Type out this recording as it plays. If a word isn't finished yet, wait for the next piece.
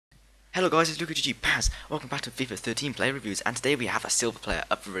Hello guys, it's LucaGG Paz. Welcome back to FIFA 13 player reviews, and today we have a silver player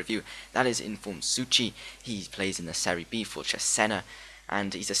up for review. That is informed Succi. He plays in the Serie B for Cesena,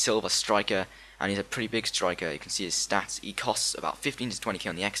 and he's a silver striker, and he's a pretty big striker. You can see his stats. He costs about 15 to 20k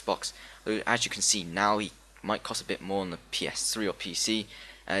on the Xbox. As you can see now, he might cost a bit more on the PS3 or PC.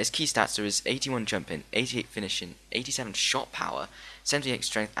 His key stats are his 81 jumping, 88 finishing, 87 shot power, 78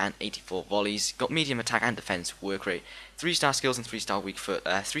 strength and 84 volleys. Got medium attack and defense work rate, 3-star skills and 3-star weak foot.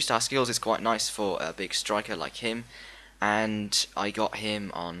 3-star skills is quite nice for a big striker like him, and I got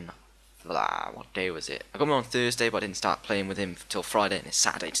him on what day was it? I got him on Thursday, but I didn't start playing with him till Friday, and it's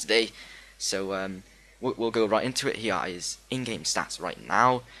Saturday today. So we'll go right into it. Here are his in-game stats right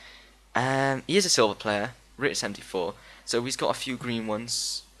now. He is a silver player, rated 74. So he's got a few green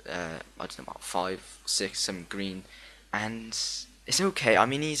ones. I don't know, about 5, 6, some green, and it's okay. I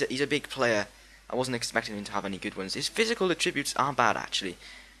mean, he's a big player. I wasn't expecting him to have any good ones. His physical attributes aren't bad actually,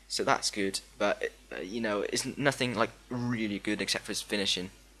 so that's good. But you know, it's nothing like really good except for his finishing.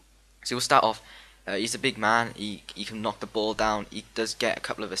 So we'll start off. He's a big man. He can knock the ball down. He does get a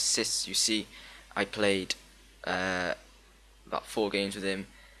couple of assists. You see, I played about 4 games with him,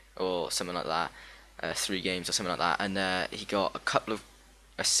 or something like that. 3 games or something like that, and he got a couple of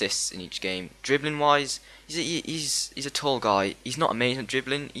assists in each game. Dribbling wise, he's a tall guy. He's not amazing at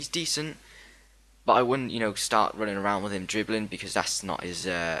dribbling. He's decent, but I wouldn't start running around with him dribbling because that's not his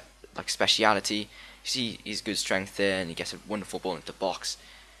like speciality. You see, he's good strength there, and he gets a wonderful ball into the box,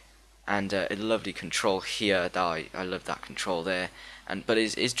 and a lovely control here. That I love that control there. But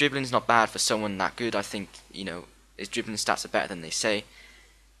his dribbling is not bad for someone that good. I think his dribbling stats are better than they say,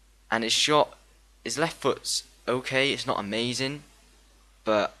 and his shot. His left foot's okay, it's not amazing,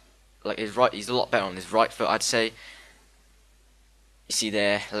 but like he's a lot better on his right foot, I'd say. You see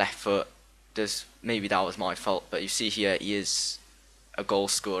there, left foot, maybe that was my fault, but you see here, he is a goal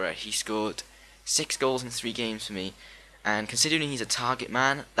scorer. He scored 6 goals in 3 games for me, and considering he's a target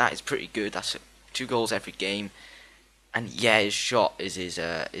man, that is pretty good. That's 2 goals every game, and yeah, his shot is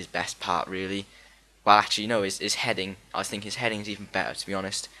his best part, really. Well, actually, no, his heading. I think his heading is even better, to be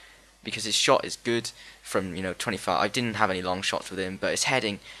honest, because his shot is good from 25. I didn't have any long shots with him, but his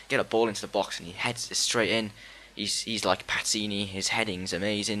heading, get a ball into the box and he heads it straight in. He's like Pazzini. His heading's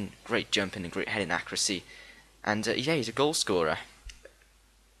amazing, great jumping and great heading accuracy, and yeah, he's a goal scorer.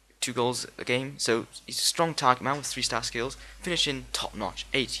 2 goals a game, so he's a strong target man with 3-star skills, finishing top notch,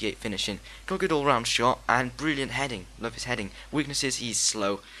 88 finishing, got a good all-round shot and brilliant heading. Love his heading. Weaknesses: he's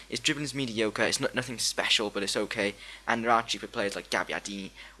slow. His dribbling's mediocre. It's nothing special, but it's okay. And there are cheaper players like Gabbiadini,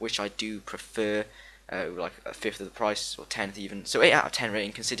 which I do prefer, like a fifth of the price or 10th even. So 8 out of 10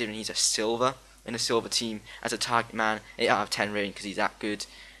 rating, considering he's a silver in a silver team as a target man. 8 out of 10 rating because he's that good.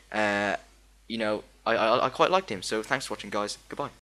 I quite liked him. So thanks for watching, guys. Goodbye.